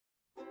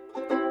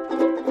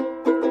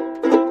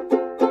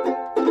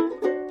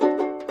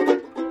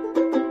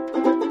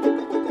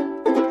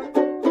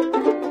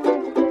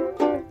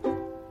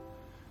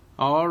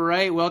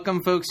right,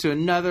 welcome folks to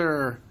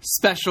another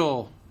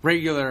special,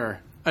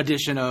 regular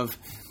edition of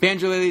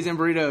Banjo Lilies and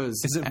Burritos.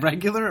 Is it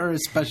regular or a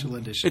special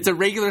edition? It's a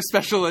regular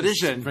special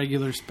edition.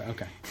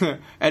 Okay.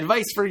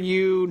 Advice for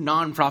you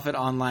nonprofit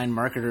online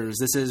marketers.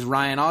 This is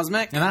Ryan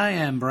Osmick. And I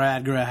am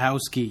Brad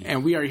Grahowski.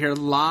 And we are here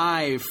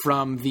live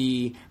from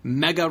the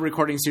mega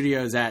recording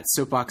studios at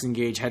Soapbox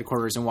Engage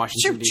headquarters in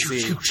Washington,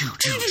 D.C.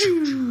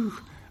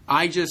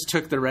 I just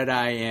took the red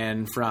eye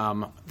in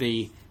from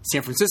the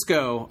San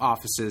Francisco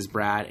offices,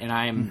 Brad, and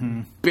I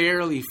am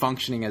barely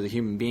functioning as a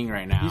human being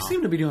right now. You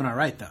seem to be doing all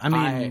right, though. I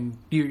mean,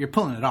 you're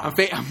pulling it off.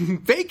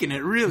 I'm faking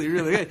it really,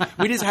 really good.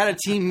 We just had a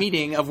team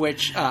meeting of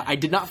which I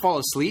did not fall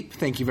asleep.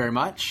 Thank you very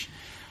much.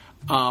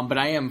 But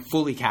I am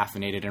fully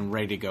caffeinated and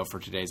ready to go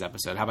for today's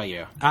episode. How about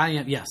you? I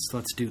am. Yes,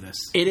 let's do this.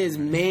 It is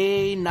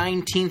May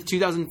 19th,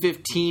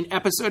 2015,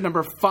 episode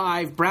number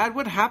 5. Brad,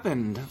 what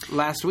happened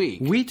last week?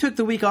 We took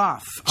the week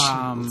off.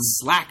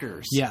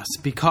 Slackers. Yes,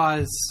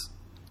 because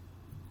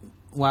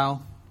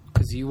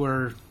you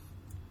were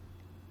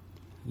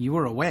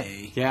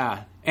away.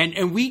 Yeah.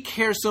 And we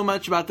care so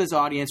much about this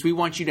audience. We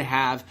want you to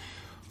have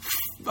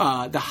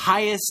the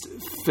highest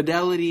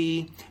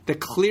fidelity, the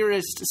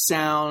clearest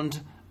sound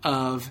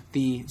of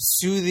the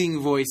soothing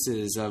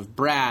voices of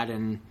Brad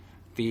and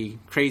the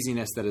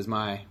craziness that is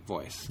my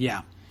voice.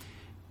 Yeah.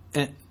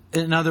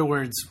 In other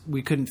words,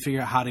 we couldn't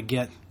figure out how to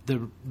get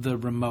the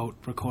remote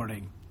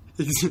recording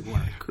to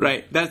work.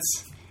 Right.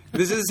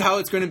 This is how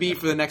it's going to be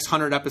for the next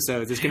 100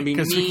 episodes. It's going to be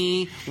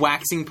me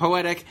waxing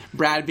poetic,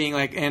 Brad being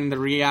like, and the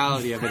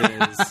reality of it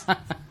is.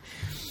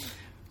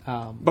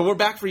 But we're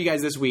back for you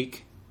guys this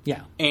week.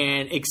 Yeah.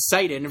 And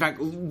excited. In fact,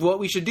 what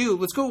we should do,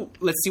 let's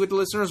see what the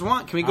listeners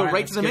want. Can we go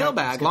right to the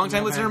mailbag?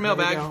 Long-time listener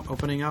mailbag.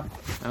 Opening up.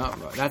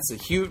 Oh, that's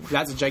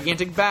a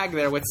gigantic bag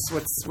there. What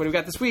do we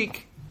got this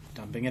week?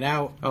 Dumping it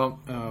out. Oh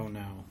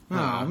no.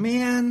 Oh,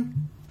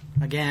 man.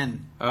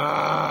 Again.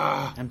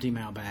 Empty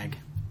mailbag.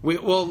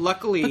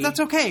 Luckily, but that's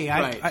okay.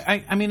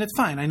 Right. I mean, it's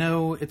fine. I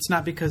know it's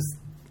not because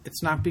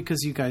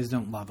you guys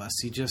don't love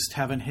us. You just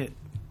haven't hit.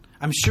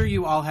 I'm sure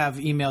you all have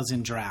emails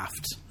in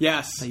draft.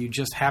 Yes, that you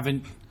just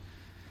haven't.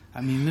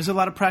 I mean, there's a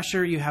lot of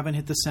pressure. You haven't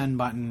hit the send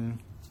button.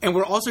 And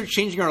we're also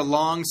changing our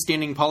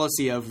long-standing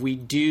policy of we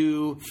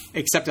do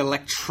accept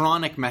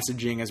electronic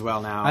messaging as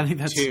well now. I think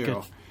that's too.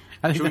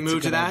 good. Should we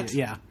move to that?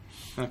 Idea.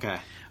 Yeah. Okay.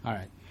 All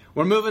right.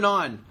 We're moving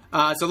on.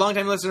 So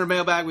long-time listener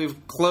mailbag.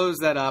 We've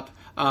closed that up.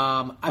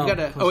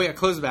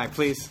 Close the bag,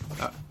 please.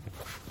 All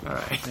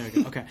right. There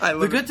we go. Okay.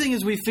 The good thing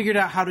is we figured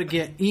out how to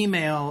get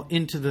email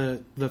into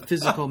the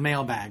physical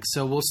mailbag,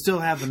 so we'll still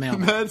have the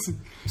mailbag.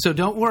 So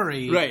don't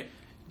worry. Right.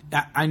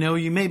 I know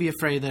you may be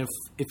afraid that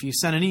if you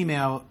send an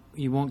email,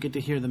 you won't get to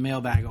hear the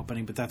mailbag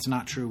opening, but that's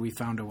not true. We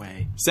found a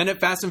way. Send it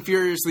fast and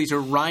furiously to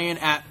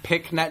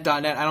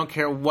ryan@picnet.net. I don't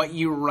care what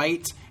you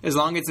write, as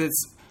long as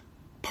it's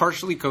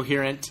partially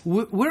coherent.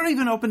 We're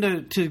even open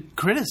to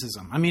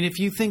criticism. I mean, if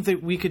you think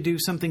that we could do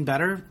something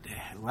better,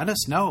 let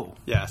us know.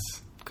 Yes.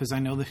 Because I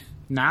know that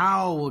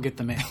now we'll get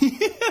the mail.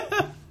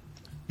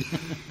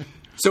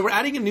 So we're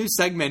adding a new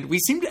segment. We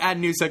seem to add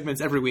new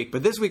segments every week,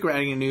 but this week we're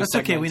adding a new segment.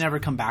 That's okay. We never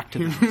come back to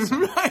them.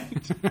 So. Right.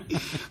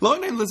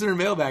 Long-time listener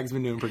mailbag's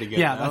been doing pretty good.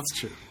 Yeah, that's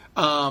true.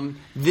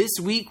 This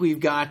week we've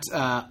got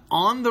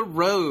On the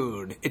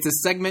Road. It's a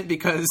segment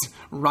because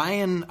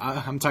Ryan,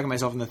 I'm talking to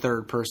myself in the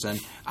third person.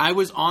 I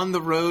was on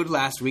the road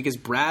last week, as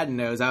Brad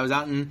knows. I was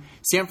out in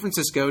San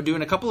Francisco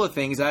doing a couple of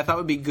things that I thought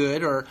would be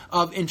good or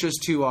of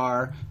interest to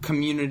our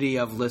community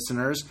of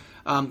listeners.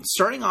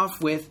 Starting off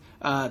with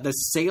the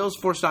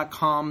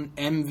Salesforce.com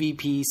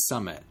MVP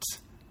Summit.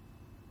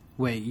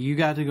 Wait, you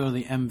got to go to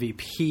the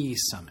MVP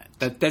Summit.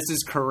 This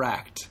is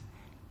correct.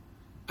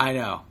 I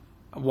know.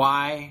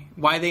 Why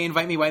they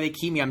invite me, why they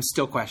keep me, I'm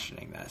still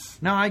questioning this.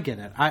 No, I get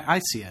it. I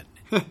see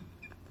it.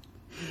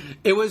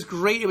 It was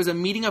great. It was a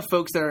meeting of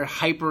folks that are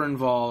hyper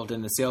involved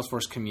in the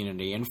Salesforce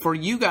community. And for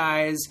you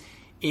guys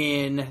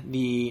in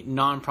the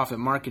nonprofit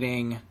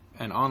marketing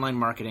and online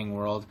marketing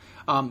world,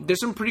 there's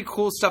some pretty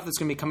cool stuff that's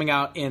going to be coming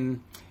out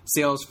in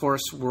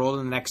Salesforce world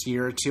in the next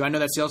year or two. I know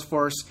that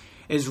Salesforce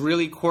is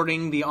really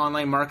courting the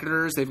online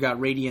marketers. They've got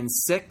Radian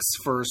 6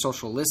 for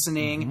social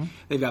listening. Mm-hmm.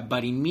 They've got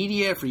Buddy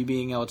Media for you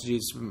being able to do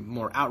some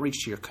more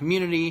outreach to your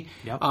community.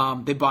 Yep.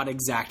 They bought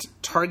Exact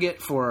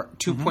Target for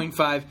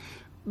 $2.5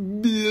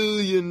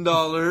 billion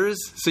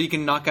so you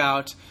can knock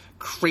out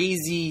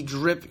crazy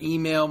drip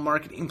email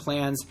marketing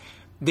plans.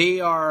 They've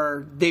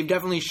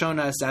definitely shown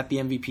us at the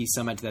MVP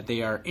Summit that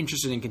they are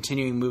interested in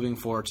continuing moving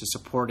forward to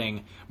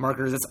supporting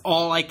marketers. That's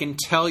all I can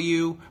tell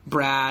you,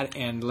 Brad,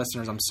 and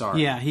listeners. I'm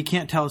sorry. Yeah, he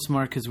can't tell us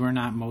more because we're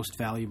not most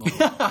valuable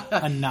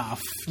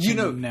enough.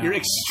 You're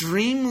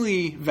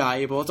extremely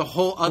valuable. It's a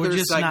whole other segment. We're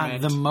just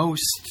segment. not the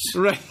most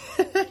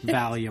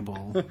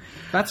valuable.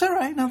 That's all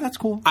right. No, that's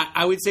cool.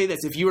 I would say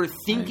this. If you are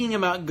thinking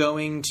about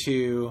going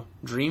to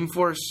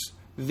Dreamforce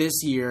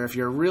this year, if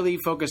you're really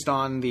focused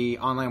on the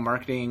online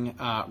marketing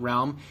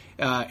realm,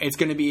 it's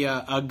going to be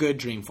a good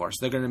Dreamforce.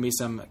 There are going to be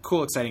some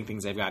cool, exciting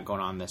things they've got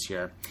going on this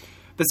year.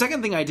 The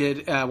second thing I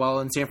did while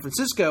in San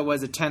Francisco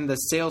was attend the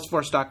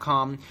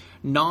Salesforce.com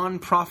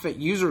nonprofit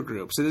user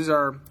group. So these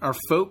are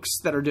folks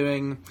that are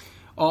doing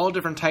all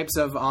different types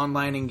of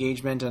online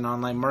engagement and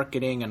online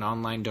marketing and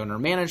online donor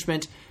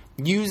management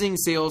using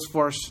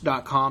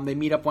Salesforce.com. They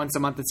meet up once a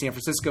month in San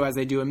Francisco, as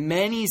they do in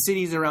many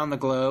cities around the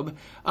globe.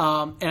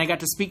 And I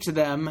got to speak to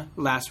them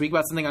last week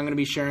about something I'm going to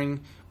be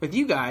sharing with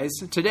you guys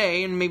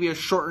today in maybe a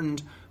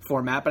shortened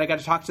format. But I got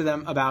to talk to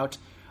them about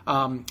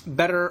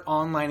better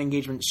online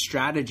engagement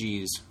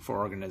strategies for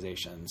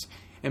organizations.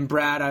 And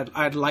Brad,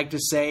 I'd like to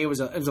say it was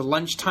a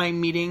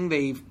lunchtime meeting.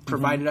 They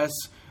provided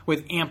us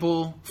with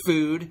ample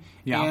food,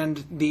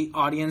 and the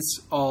audience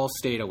all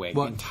stayed awake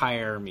the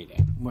entire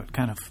meeting. What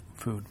kind of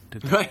food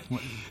did they? Right.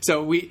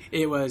 So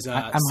it was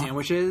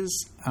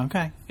sandwiches.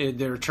 Okay.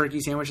 There were turkey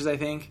sandwiches, I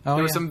think. Oh,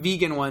 there were some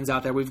vegan ones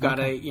out there. We've got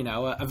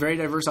a very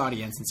diverse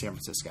audience in San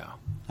Francisco.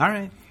 All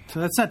right. So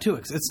that's not too.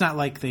 It's not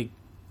like they.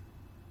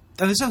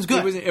 Oh, that sounds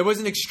good. It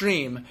wasn't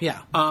extreme. Yeah.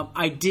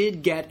 I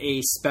did get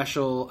a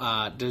special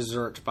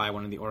dessert by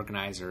one of the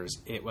organizers.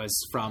 It was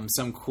from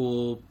some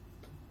cool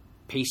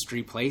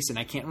pastry place, and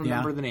I can't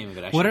remember the name of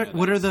it.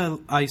 What are the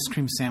ice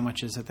cream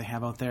sandwiches that they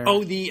have out there?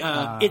 Oh, the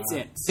It's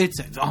It.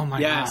 It's It. Oh my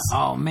god.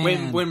 Oh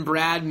man. When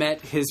Brad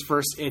met his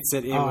first It's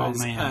It,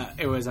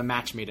 it was a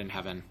match made in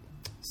heaven.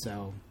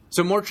 So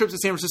more trips to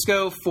San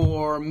Francisco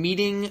for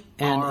meeting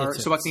and our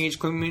Soapbox Engage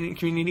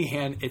community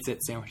and It's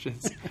It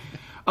sandwiches.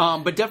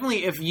 But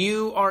definitely, if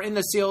you are in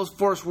the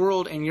Salesforce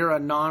world and you're a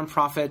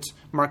nonprofit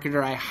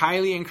marketer, I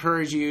highly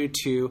encourage you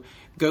to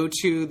go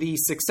to the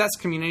Success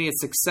community at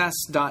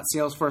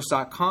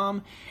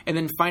success.salesforce.com and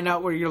then find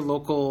out where your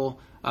local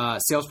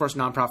Salesforce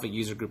nonprofit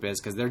user group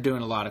is, because they're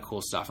doing a lot of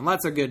cool stuff and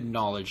lots of good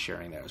knowledge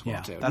sharing there as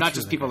well too. Not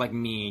just people like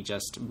me,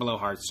 just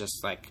blowhards,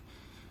 just like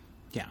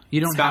you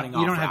don't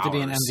have to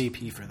be an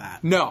MVP for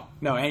that. No,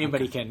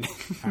 anybody can.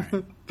 All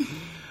right.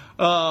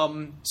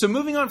 So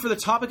moving on for the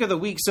topic of the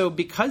week. So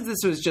because this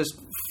was just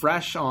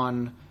fresh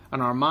on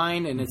our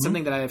mind, and it's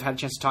something that I've had a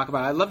chance to talk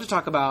about, I'd love to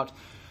talk about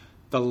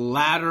the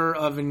ladder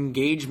of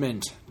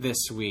engagement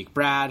this week.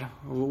 Brad,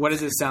 what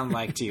does it sound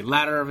like to you?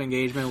 Ladder of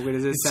engagement, what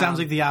does it sound? Sounds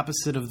like the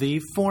opposite of the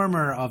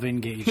former of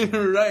engagement.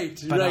 right.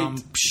 We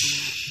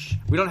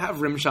don't have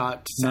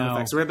rimshot sound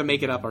effects, so we have to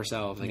make it up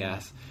ourselves, I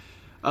guess.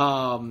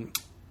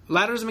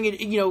 Ladders of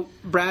engagement,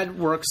 Brad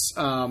works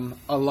a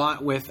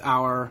lot with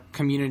our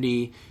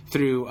community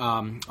through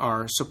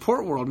our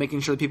support world, making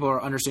sure that people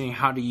are understanding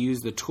how to use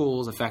the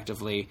tools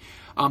effectively.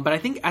 But I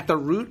think at the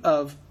root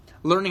of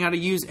learning how to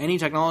use any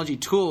technology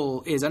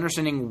tool is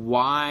understanding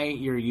why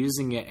you're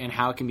using it and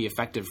how it can be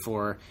effective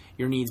for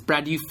your needs.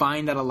 Brad, do you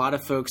find that a lot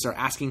of folks are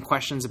asking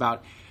questions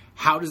about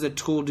how does a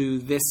tool do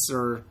this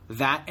or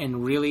that,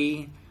 and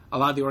really a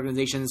lot of the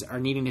organizations are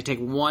needing to take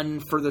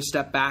one further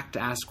step back to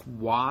ask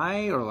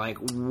why, or like,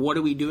 what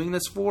are we doing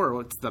this for, or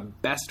what's the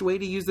best way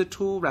to use the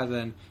tool rather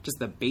than just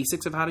the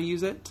basics of how to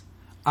use it?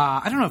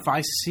 I don't know if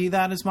I see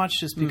that as much,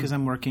 just because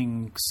I'm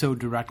working so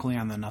directly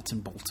on the nuts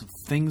and bolts of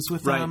things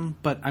with them.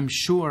 But I'm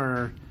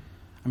sure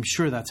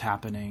that's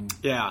happening.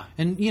 Yeah,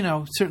 and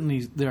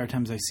certainly there are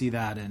times I see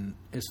that, and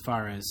as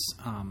far as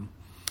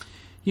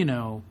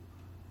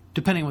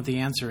depending on what the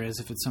answer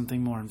is, if it's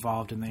something more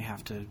involved and they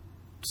have to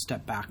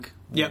step back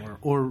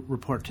or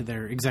report to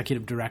their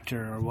executive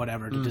director or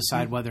whatever to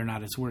decide whether or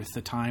not it's worth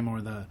the time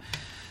or the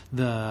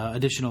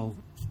additional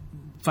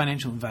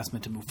financial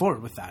investment to move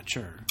forward with that.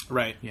 Sure.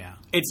 Right. Yeah.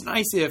 It's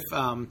nice if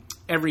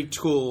every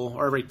tool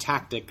or every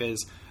tactic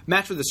is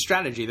matched with a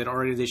strategy that an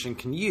organization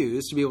can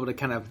use to be able to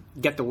kind of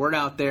get the word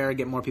out there,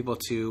 get more people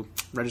to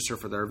register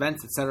for their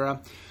events, etc.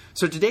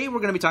 So today we're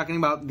going to be talking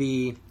about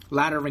the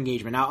ladder of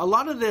engagement. Now, a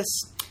lot of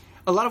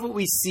what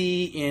we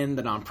see in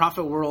the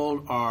nonprofit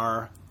world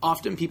are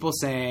often people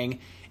saying,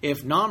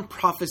 if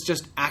nonprofits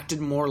just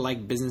acted more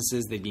like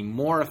businesses, they'd be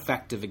more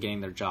effective at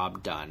getting their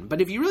job done.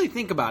 But if you really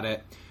think about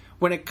it,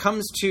 when it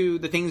comes to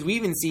the things we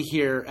even see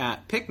here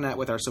at PicNet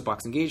with our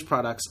Soapbox Engage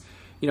products,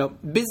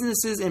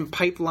 businesses and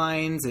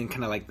pipelines and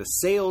kind of like the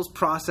sales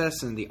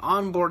process and the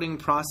onboarding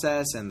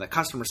process and the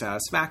customer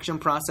satisfaction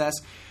process,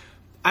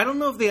 I don't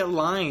know if they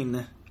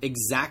align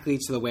exactly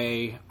to the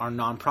way our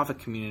nonprofit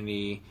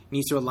community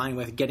needs to align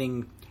with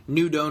getting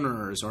new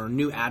donors or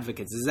new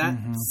advocates. Does that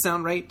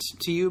sound right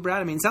to you, Brad?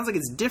 I mean, it sounds like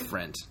it's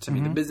different to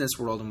me, the business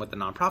world and what the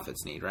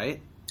nonprofits need,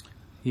 right?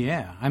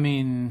 Yeah. I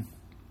mean,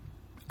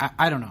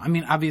 I don't know. I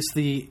mean,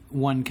 obviously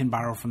one can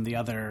borrow from the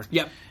other.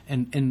 Yep.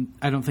 And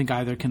I don't think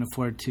either can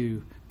afford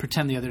to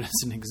pretend the other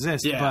doesn't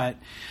exist. Yeah. But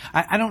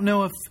I don't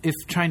know if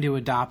trying to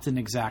adopt an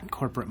exact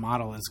corporate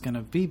model is going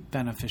to be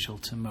beneficial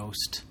to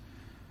most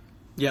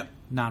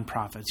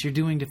nonprofits. You're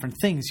doing different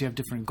things. You have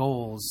different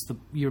goals.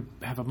 You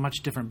have a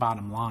much different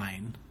bottom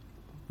line,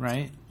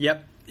 right?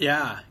 Yep.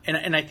 Yeah.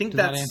 And I think Does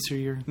that answer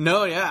your...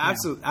 No, yeah,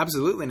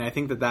 absolutely. And I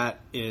think that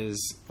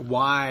is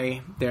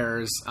why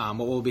there's what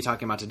we'll be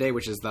talking about today,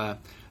 which is the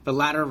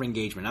ladder of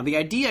engagement. Now, the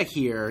idea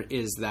here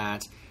is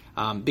that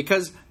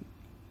because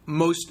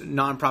most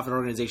nonprofit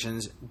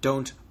organizations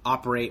don't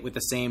operate with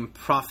the same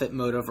profit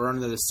motive or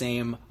under the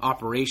same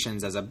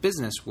operations as a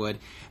business would,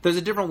 there's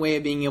a different way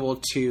of being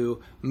able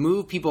to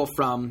move people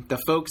from the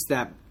folks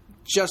that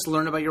just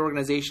learn about your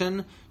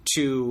organization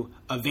to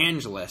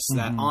evangelists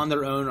that on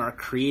their own are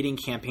creating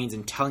campaigns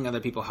and telling other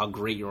people how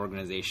great your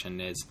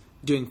organization is,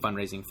 doing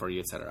fundraising for you,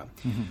 etc.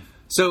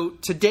 So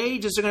today,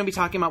 just we're going to be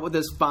talking about what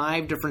those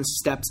 5 different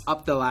steps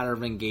up the ladder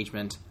of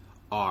engagement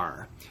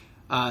are.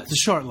 It's a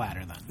short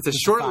ladder, then. It's a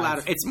short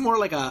ladder. It's more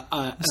like an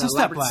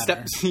step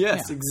ladder.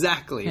 Yes,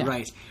 exactly. Yeah.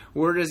 Right.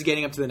 We're just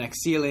getting up to the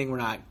next ceiling. We're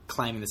not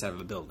climbing this out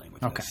of a building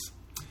with this.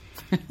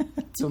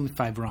 It's only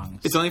 5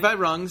 rungs. It's only 5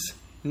 rungs.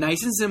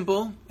 Nice and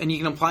simple, and you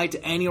can apply it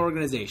to any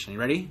organization. You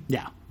ready?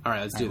 Yeah. All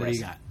right, let's do this. What do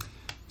you got?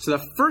 So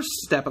the first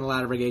step on the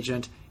ladder of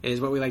engagement is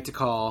what we like to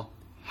call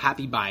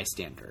happy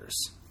bystanders.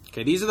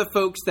 Okay, these are the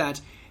folks that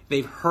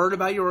they've heard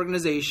about your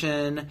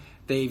organization,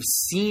 they've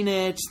seen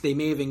it, they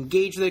may have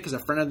engaged with it because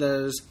a friend of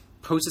theirs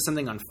posted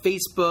something on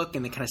Facebook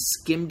and they kind of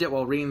skimmed it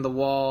while reading the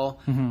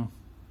wall.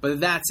 But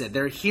that's it.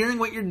 They're hearing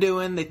what you're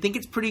doing. They think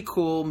it's pretty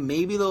cool.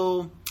 Maybe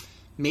they'll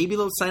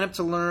sign up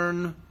to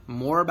learn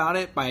more about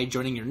it by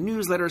joining your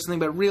newsletter or something.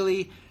 But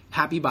really,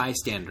 happy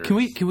bystanders.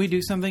 Can we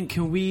do something?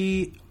 Can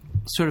we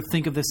sort of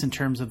think of this in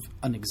terms of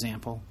an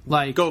example?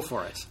 Like, go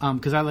for it.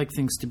 Because I like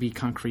things to be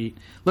concrete.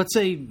 Let's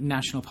say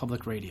National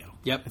Public Radio.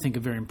 Yep. I think a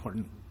very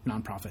important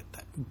nonprofit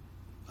that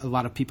a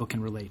lot of people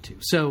can relate to.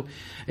 So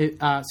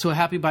a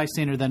happy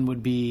bystander then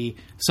would be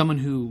someone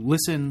who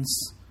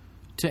listens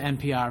to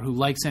NPR, who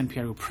likes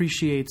NPR, who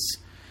appreciates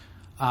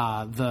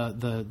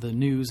the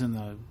news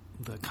and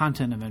the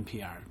content of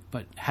NPR,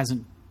 but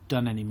hasn't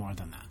done any more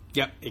than that.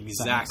 Yep,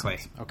 exactly.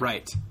 Okay.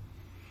 Right.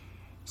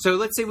 So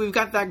let's say we've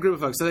got that group of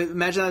folks. So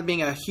imagine that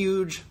being a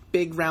huge,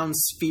 big, round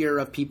sphere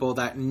of people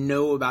that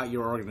know about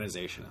your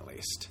organization, at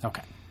least.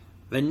 Okay.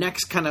 The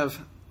next kind of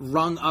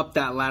rung up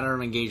that ladder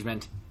of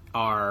engagement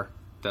are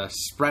the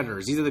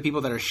spreaders. These are the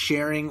people that are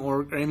sharing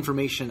or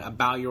information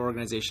about your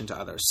organization to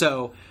others.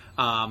 So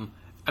a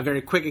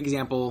very quick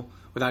example,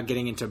 without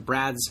getting into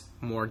Brad's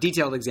more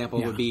detailed example,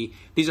 would be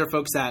these are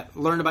folks that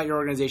learn about your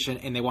organization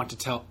and they want to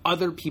tell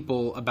other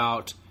people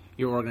about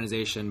your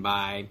organization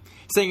by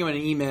sending them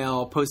an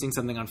email, posting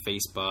something on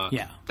Facebook,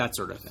 that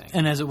sort of thing.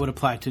 And as it would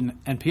apply to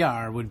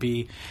NPR, would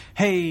be,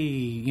 hey,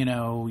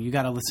 you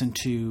got to listen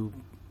to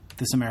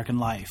This American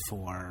Life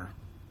or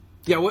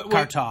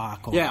Car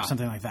Talk or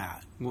something like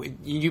that.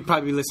 You'd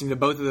probably be listening to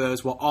both of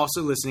those while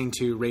also listening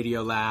to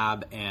Radio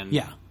Lab and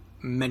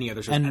many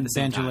other shows and at the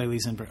same time. Evangeline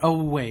Leisenberg.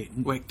 Oh,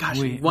 wait. Gosh,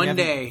 one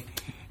day,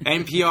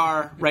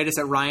 NPR, write us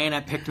at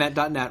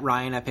ryan@picnet.net,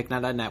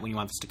 ryan@picnet.net when you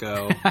want this to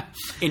go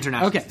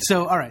international. Okay,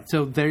 so, all right.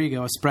 So there you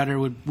go. A spreader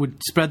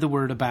would spread the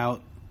word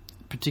about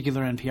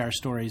particular NPR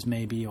stories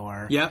maybe,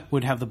 or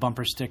would have the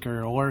bumper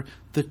sticker or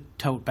the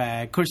tote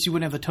bag. Of course, you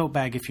wouldn't have the tote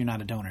bag if you're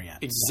not a donor yet.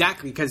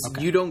 Exactly, because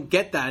you don't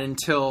get that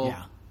until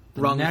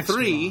rung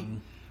 3,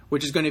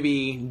 which is going to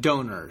be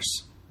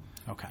donors.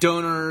 Okay.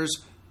 Donors,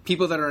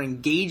 people that are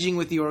engaging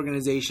with the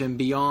organization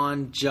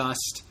beyond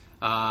just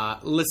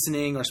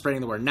listening or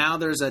spreading the word. Now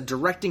there's a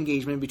direct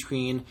engagement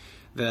between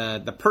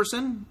the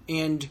person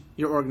and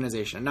your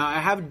organization. Now I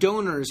have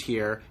donors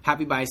here,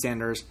 happy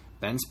bystanders,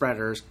 then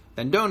spreaders,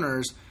 then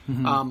donors,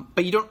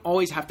 but you don't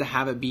always have to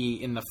have it be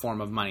in the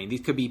form of money.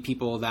 These could be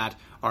people that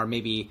are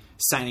maybe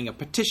signing a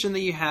petition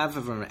that you have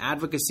from an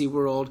advocacy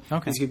world.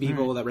 These could be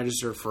people that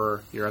register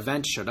for your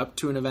event, showed up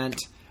to an event,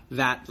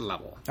 that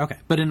level. Okay.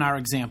 But in our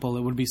example,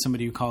 it would be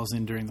somebody who calls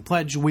in during the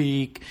pledge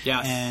week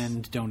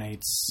and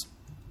donates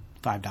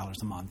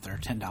 $5 a month or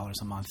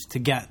 $10 a month to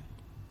get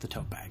the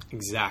tote bag.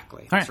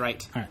 Exactly. That's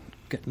right. All right.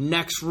 Good.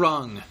 Next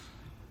rung,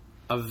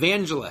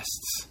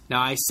 evangelists.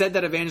 Now, I said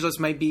that evangelists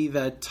might be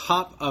the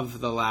top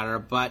of the ladder,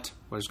 but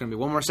there's going to be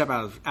one more step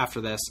after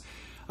this.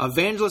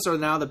 Evangelists are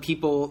now the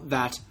people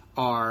that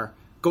are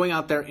going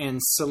out there and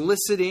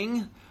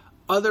soliciting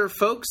other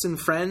folks and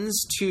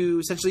friends to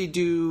essentially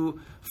do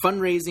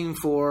fundraising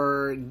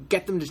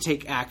get them to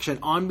take action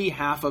on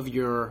behalf of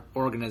your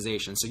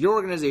organization. So your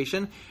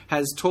organization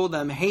has told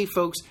them, hey,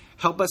 folks,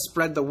 help us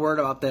spread the word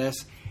about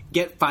this.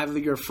 Get 5 of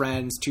your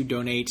friends to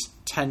donate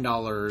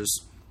 $10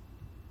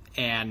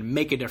 and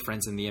make a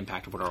difference in the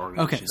impact of what our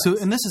organization does. So,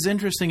 and this is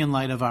interesting in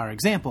light of our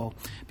example,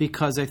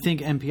 because I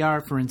think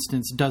NPR, for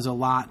instance, does a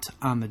lot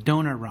on the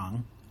donor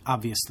rung.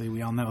 Obviously,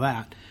 we all know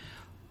that.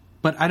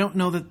 But I don't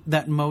know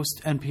that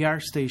most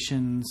NPR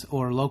stations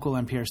or local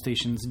NPR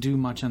stations do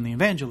much on the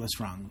evangelist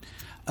rung.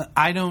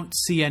 I don't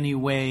see any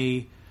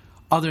way,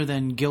 other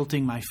than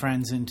guilting my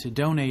friends into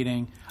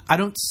donating, I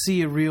don't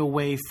see a real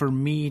way for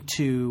me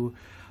to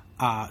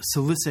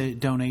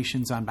solicit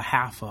donations on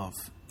behalf of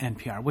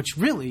NPR, which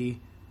really,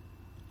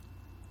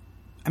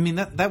 I mean,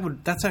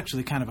 that's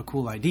actually kind of a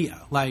cool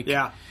idea. Like,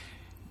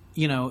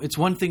 it's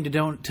one thing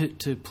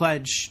to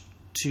pledge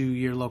to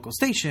your local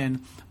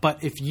station, but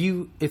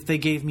if they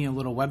gave me a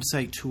little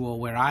website tool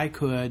where I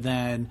could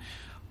then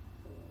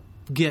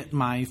get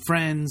my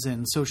friends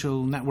and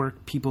social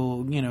network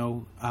people,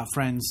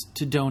 friends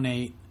to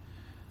donate,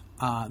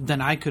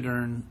 then I could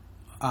earn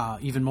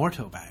even more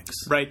tote bags.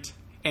 Right.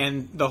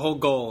 And the whole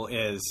goal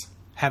is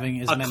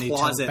having as a many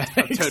closet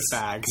tote of tote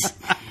bags.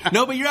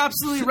 No, but you're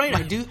absolutely right.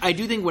 I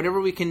do think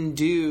whatever we can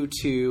do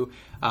to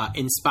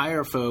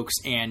inspire folks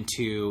and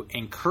to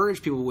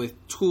encourage people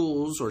with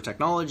tools or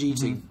technology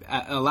to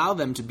allow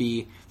them to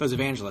be those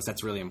evangelists,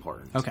 that's really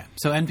important. Okay,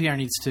 so NPR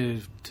needs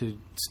to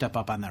step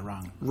up on that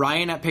rung.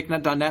 Ryan at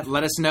picknut.net,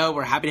 let us know.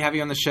 We're happy to have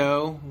you on the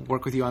show,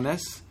 work with you on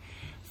this.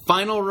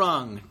 Final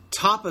rung,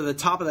 top of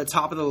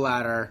the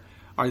ladder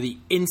are the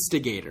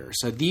instigators.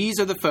 So these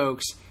are the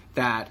folks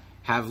that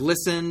have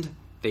listened,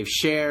 they've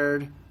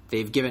shared,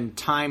 they've given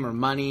time or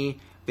money,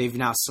 they've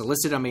now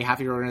solicited on behalf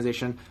of your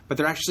organization, but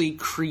they're actually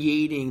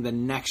creating the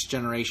next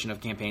generation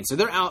of campaigns. So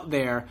they're out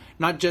there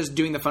not just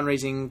doing the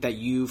fundraising that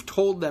you've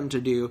told them to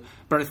do,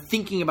 but are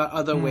thinking about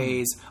other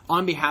ways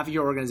on behalf of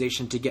your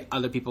organization to get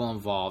other people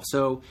involved.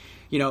 So,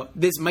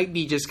 this might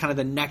be just kind of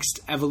the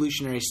next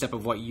evolutionary step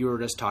of what you were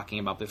just talking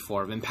about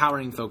before, of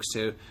empowering folks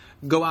to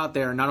go out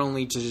there not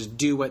only to just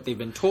do what they've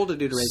been told to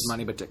do to raise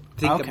money, but to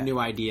think of new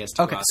ideas.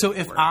 To so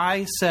if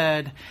I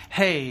said,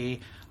 hey,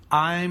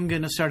 I'm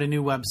going to start a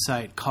new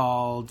website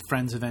called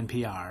Friends of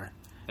NPR.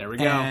 There we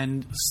go.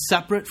 And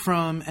separate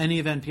from any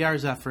of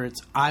NPR's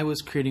efforts, I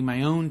was creating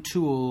my own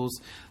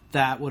tools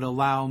that would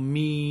allow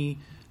me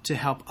to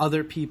help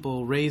other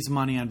people raise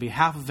money on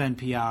behalf of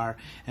NPR.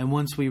 And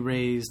once we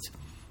raised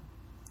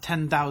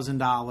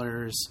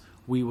 $10,000,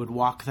 we would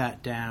walk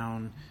that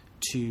down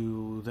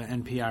to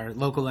the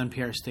local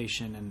NPR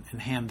station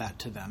and hand that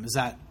to them. Is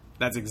that?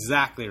 That's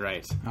exactly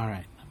right. All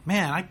right.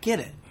 Man, I get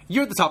it.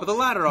 You're at the top of the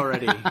ladder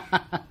already.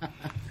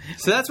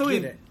 So that's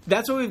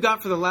what we've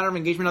got for the ladder of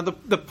engagement. Now,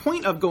 the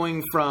point of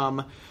going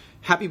from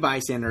happy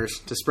bystanders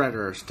to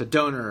spreaders to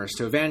donors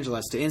to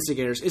evangelists to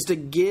instigators is to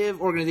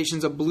give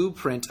organizations a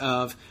blueprint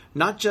of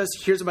not just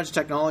here's a bunch of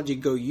technology,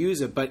 go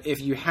use it, but if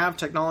you have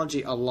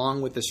technology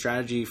along with the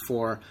strategy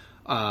for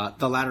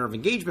the ladder of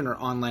engagement or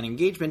online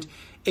engagement,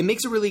 it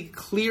makes it really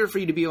clear for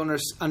you to be able to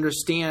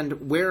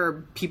understand where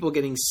are people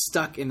getting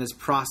stuck in this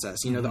process.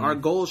 Our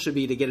goal should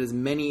be to get as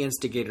many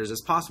instigators as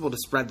possible to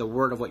spread the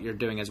word of what you're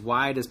doing as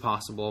wide as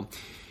possible,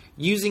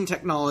 using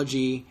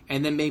technology,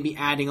 and then maybe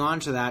adding on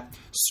to that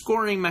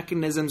scoring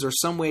mechanisms or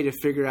some way to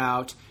figure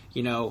out,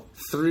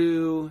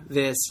 through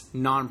this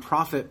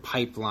nonprofit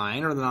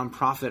pipeline or the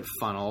nonprofit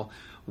funnel,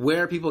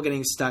 where are people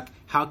getting stuck?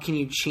 How can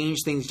you change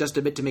things just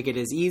a bit to make it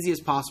as easy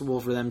as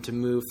possible for them to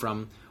move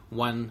from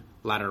one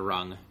ladder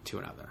rung to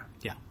another?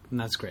 Yeah, and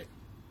that's great.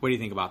 What do you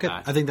think about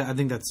that? I think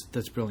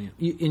that's brilliant.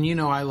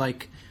 I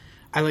like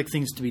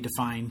things to be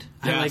defined.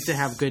 Yes. I like to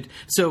have good.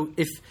 So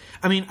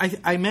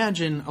I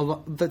imagine a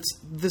lot.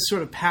 This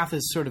sort of path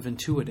is sort of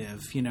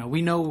intuitive.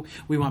 We know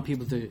we want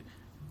people to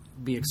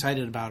be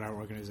excited about our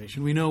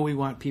organization. We know we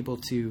want people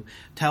to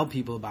tell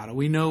people about it.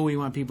 We know we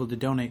want people to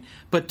donate.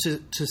 But to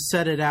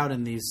set it out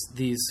in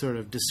these sort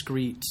of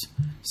discrete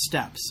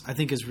steps, I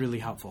think is really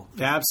helpful.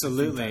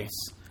 Absolutely.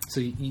 So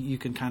you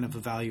can kind of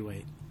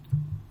evaluate.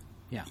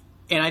 Yeah.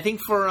 And I think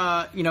for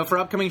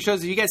upcoming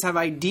shows, if you guys have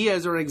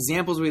ideas or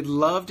examples, we'd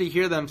love to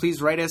hear them.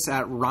 Please write us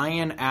at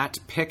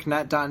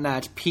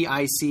ryan@picknet.net,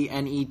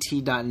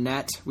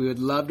 PICNET.net. We would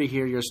love to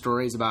hear your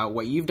stories about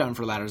what you've done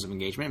for Ladders of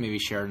Engagement, maybe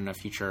share it in a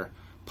future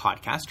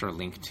podcast or a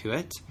link to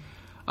it.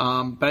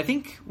 But I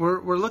think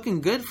we're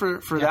looking good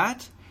for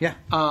that. Yeah.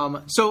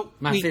 So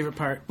my favorite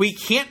part. We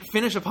can't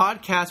finish a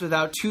podcast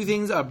without two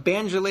things: a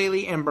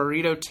Banjolele and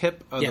burrito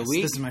tip of the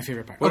week. This is my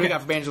favorite part. What do we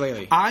got for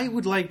Banjolele? I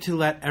would like to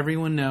let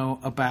everyone know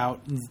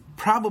about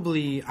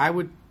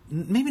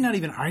maybe not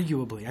even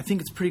arguably, I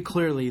think it's pretty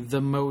clearly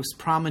the most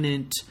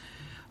prominent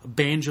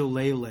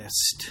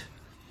banjolalist,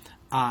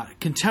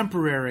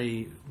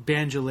 contemporary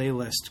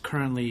banjolalist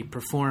currently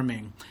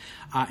performing.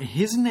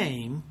 His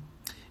name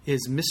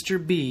is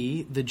Mr.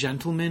 B, the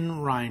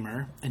Gentleman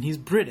Rhymer, and he's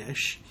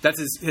British. That's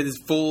his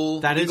full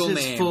legal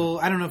name.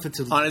 I don't know if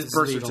it's on his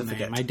birth legal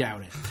certificate. Name. I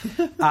doubt it.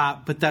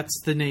 But that's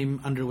the name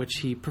under which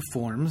he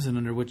performs and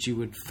under which you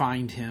would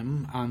find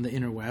him on the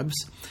interwebs.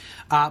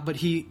 But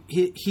he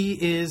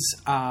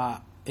is a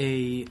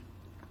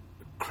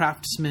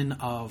craftsman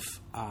of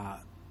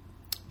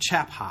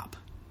chap hop,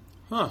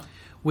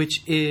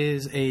 which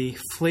is a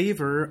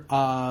flavor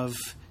of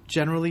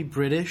generally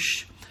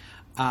British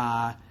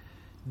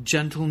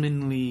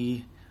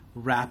gentlemanly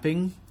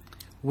rapping,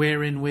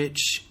 wherein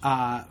which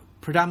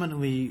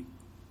predominantly,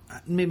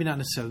 maybe not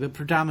necessarily, but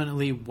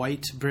predominantly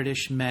white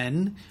British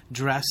men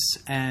dress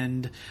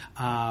and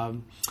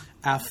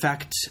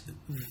affect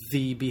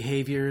the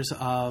behaviors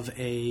of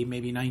a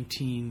maybe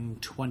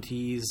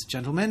 1920s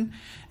gentleman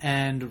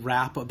and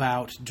rap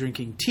about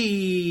drinking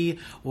tea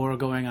or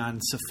going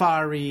on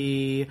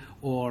safari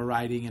or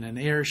riding in an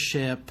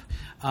airship.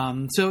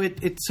 So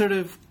it sort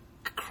of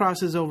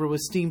crosses over with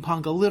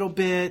steampunk a little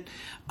bit,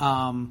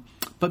 but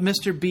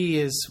Mr. B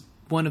is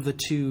one of the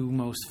two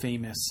most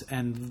famous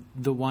and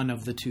the one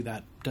of the two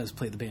that does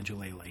play the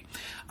banjolele.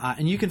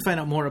 And you can find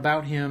out more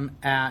about him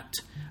at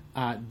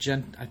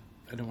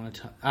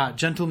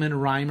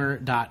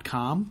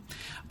gentlemanrhymer.com.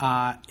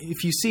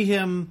 If you see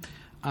him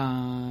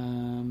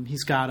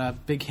He's got a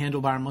big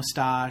handlebar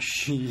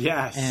mustache.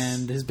 Yes.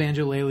 And his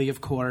banjolele,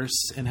 of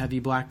course, and heavy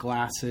black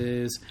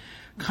glasses.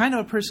 Kind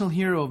of a personal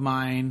hero of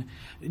mine.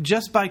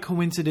 Just by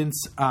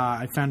coincidence,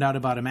 I found out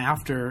about him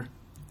after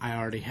I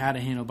already had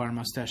a handlebar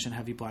mustache and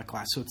heavy black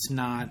glass. So it's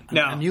not an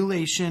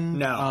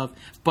emulation of,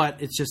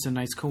 but it's just a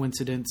nice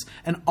coincidence.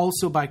 And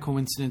also by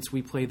coincidence,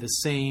 we play the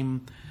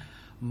same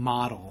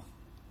model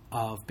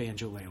of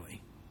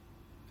banjolele.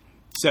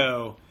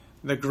 So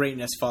the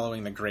greatness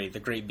following the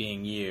great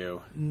being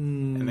you,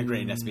 and the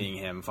greatness being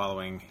him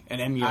following and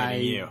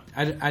emulating you.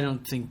 I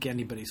don't think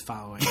anybody's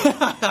following.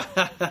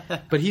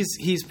 But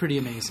he's pretty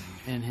amazing,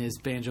 and his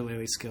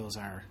banjolele skills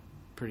are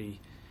pretty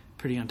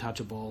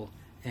untouchable,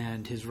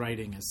 and his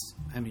writing is,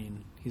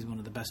 he's one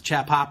of the best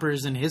chap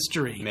hoppers in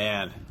history.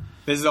 Man,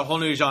 this is a whole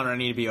new genre I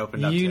need to be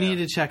opened up to. You need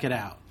to check it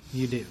out.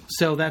 You do.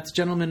 So that's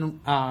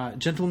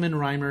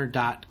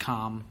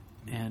gentlemanrhymer.com,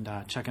 and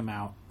check him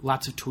out.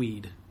 Lots of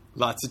tweed.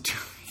 Lots of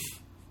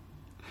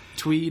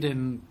tweed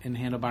and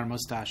handlebar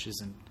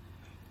mustaches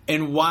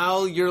and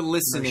while you're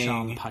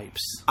listening,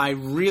 pipes. I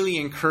really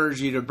encourage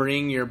you to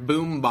bring your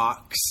boom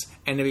box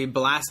and to be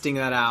blasting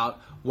that out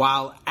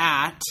while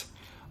at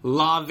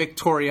La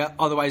Victoria,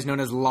 otherwise known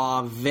as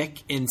La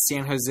Vic in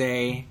San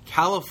Jose,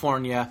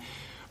 California.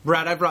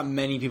 Brad, I brought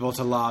many people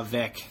to La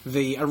Vic.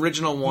 The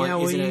original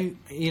one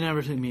you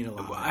never took me to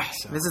La Vic.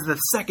 So. This is the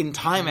second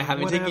time I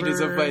haven't taken you to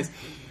some place.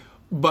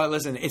 But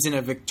listen, it's in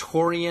a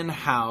Victorian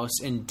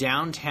house in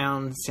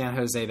downtown San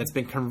Jose that's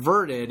been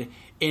converted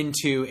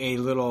into a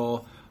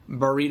little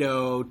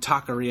burrito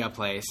taqueria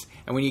place.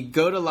 And when you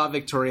go to La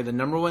Victoria, the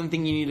number one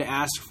thing you need to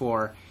ask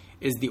for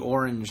is the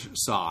orange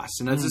sauce.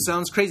 And as it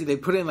sounds crazy, they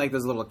put in like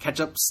those little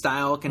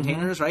ketchup-style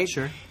containers, right?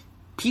 Sure.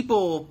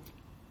 People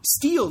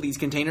steal these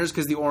containers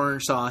because the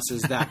orange sauce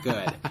is that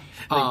good.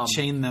 They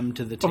chain them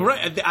to the table.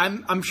 Right.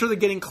 I'm sure they're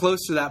getting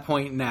close to that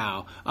point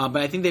now. But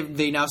I think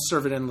they now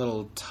serve it in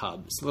little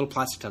tubs, little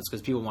plastic tubs,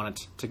 because people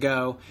want it to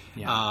go.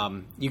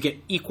 Yeah. You get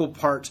equal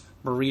part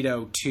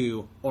burrito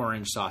to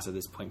orange sauce at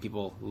this point.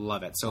 People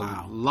love it. So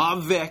La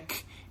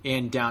Vic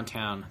in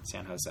downtown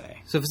San Jose.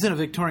 So if it's in a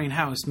Victorian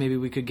house, maybe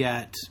we could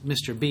get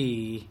Mr.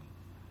 B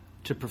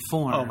to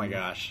perform. Oh my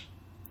gosh.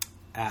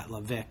 At La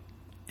Vic.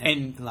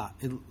 And La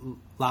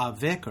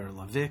Vic or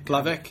La Vic?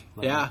 La Vic,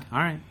 yeah. All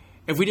right.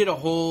 If we did a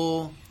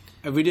whole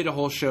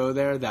show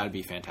there, that would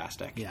be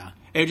fantastic. Yeah.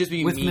 It would just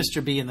be with me.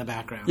 Mr. B in the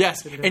background.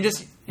 Yes, and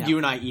just you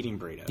and I eating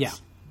burritos. Yeah.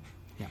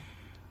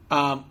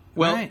 Well,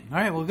 all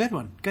right. Well, good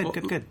one.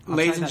 Good.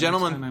 Ladies and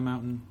gentlemen, next time I'm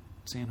out in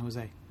San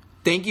Jose.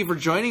 Thank you for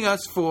joining us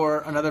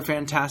for another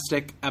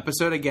fantastic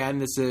episode. Again,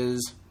 this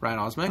is Ryan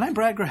Osmick. And I'm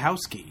Brad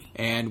Grahowski.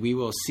 And we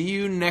will see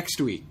you next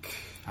week.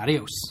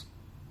 Adios.